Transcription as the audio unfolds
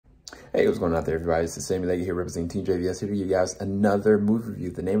Hey, what's going on out there, everybody? It's the Sammy Leggy here representing TeamJVS, here to give you guys another movie review.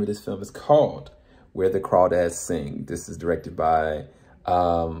 The name of this film is called Where the Crawdads Sing. This is directed by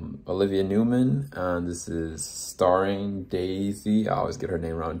Olivia Newman. This is starring Daisy, I always get her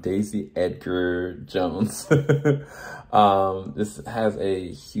name wrong, Daisy Edgar Jones. This has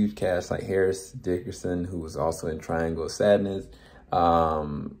a huge cast like Harris Dickerson, who was also in Triangle of Sadness,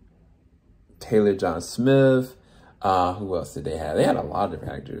 Taylor John Smith. Who else did they have? They had a lot of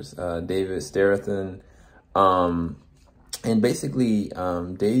different actors. David Starathan. And basically,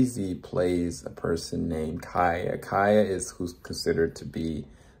 Daisy plays a person named Kaya. Kaya is who's considered to be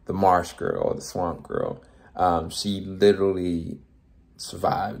the marsh girl, or the swamp girl. She literally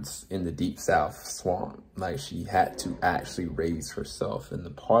survives in the deep south swamp. Like, she had to actually raise herself. And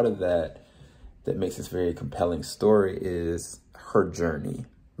the part of that makes this very compelling story is her journey.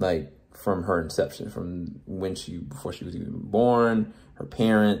 Like, from her inception, from before she was even born, her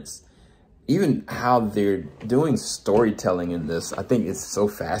parents, even how they're doing storytelling in this. I think it's so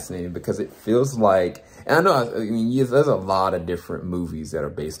fascinating because it feels like, and I mean, there's a lot of different movies that are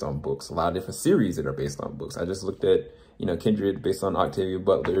based on books, a lot of different series that are based on books. I just looked at, Kindred based on Octavia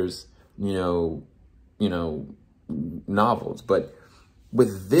Butler's, novels. But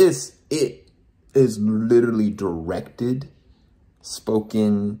with this, it is literally directed,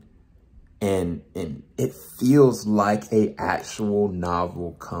 spoken, and it feels like a actual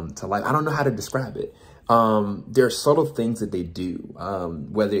novel come to life. I don't know how to describe it. There are subtle things that they do,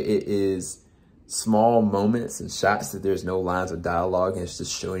 whether it is small moments and shots that there's no lines of dialogue and it's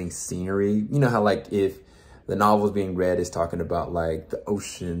just showing scenery. You know how, like, if the novel is being read, it's talking about like the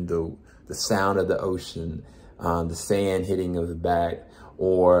ocean, the sound of the ocean, the sand hitting of the back,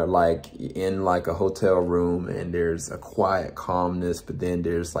 or like in like a hotel room and there's a quiet calmness, but then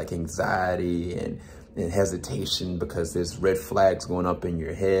there's like anxiety and hesitation because there's red flags going up in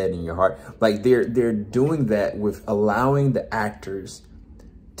your head and your heart. Like, they're doing that with allowing the actors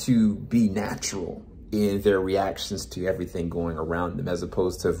to be natural in their reactions to everything going around them, as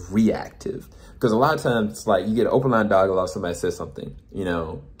opposed to reactive. Because a lot of times it's like you get an open line dialogue, somebody says something,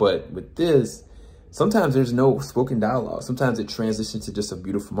 but with this, sometimes there's no spoken dialogue. Sometimes it transitions to just a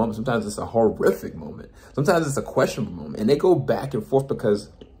beautiful moment. Sometimes it's a horrific moment. Sometimes it's a questionable moment. And they go back and forth because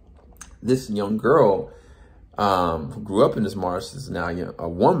this young girl who grew up in this marsh is now a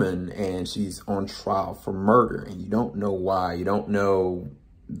woman, and she's on trial for murder. And you don't know why. You don't know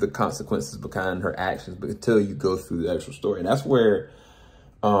the consequences behind her actions, but until you go through the actual story. And that's where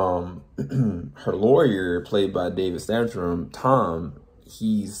her lawyer, played by David Starathan, Tom,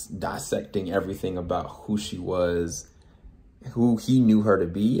 he's dissecting everything about who she was, who he knew her to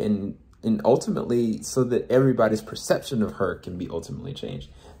be, and ultimately so that everybody's perception of her can be ultimately changed.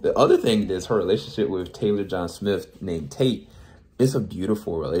 The other thing is her relationship with Taylor John Smith, named Tate. It's a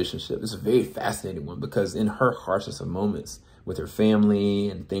beautiful relationship. It's a very fascinating one because in her harshest of moments with her family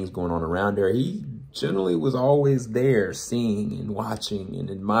and things going on around her, he generally was always there, seeing and watching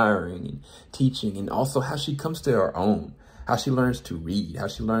and admiring and teaching, and also how she comes to her own. How she learns to read, how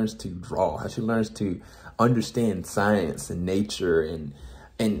she learns to draw, how she learns to understand science and nature. And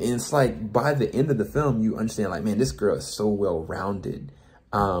it's like, by the end of the film, you understand, like, man, this girl is so well-rounded.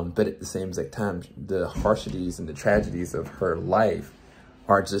 But at the same exact time, the harshities and the tragedies of her life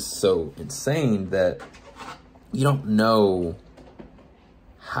are just so insane that you don't know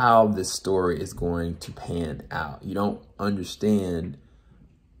how this story is going to pan out. You don't understand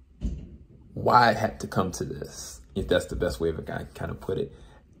why it had to come to this, if that's the best way of kind of put it.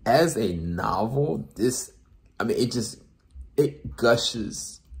 As a novel, it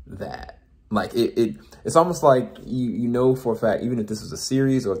gushes that. Like, it's almost like you know for a fact, even if this is a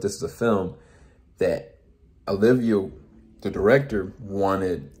series or if this is a film, that Olivia, the director,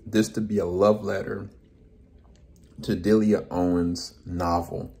 wanted this to be a love letter to Delia Owens'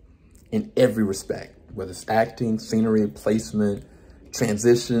 novel in every respect, whether it's acting, scenery, placement,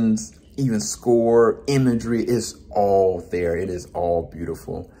 transitions, even score, imagery, is all there. It is all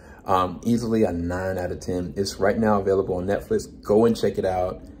beautiful. Easily a 9 out of 10. It's right now available on Netflix. Go and check it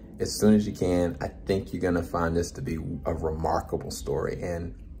out as soon as you can. I think you're gonna find this to be a remarkable story,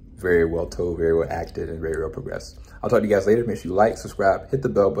 and very well told, very well acted, and very well progressed. I'll talk to you guys later. Make sure you like, subscribe, hit the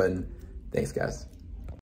bell button. Thanks, guys.